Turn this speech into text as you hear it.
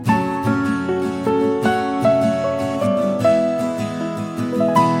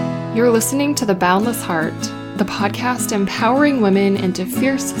You're listening to The Boundless Heart, the podcast empowering women into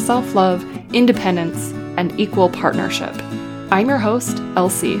fierce self-love, independence, and equal partnership. I'm your host,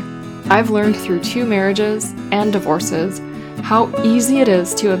 Elsie. I've learned through 2 marriages and divorces how easy it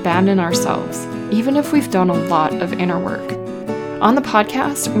is to abandon ourselves, even if we've done a lot of inner work. On the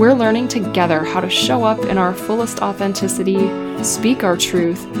podcast, we're learning together how to show up in our fullest authenticity, speak our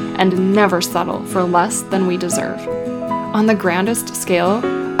truth, and never settle for less than we deserve. On the grandest scale,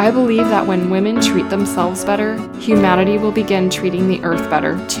 I believe that when women treat themselves better, humanity will begin treating the earth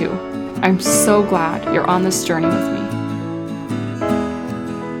better too. I'm so glad you're on this journey with me.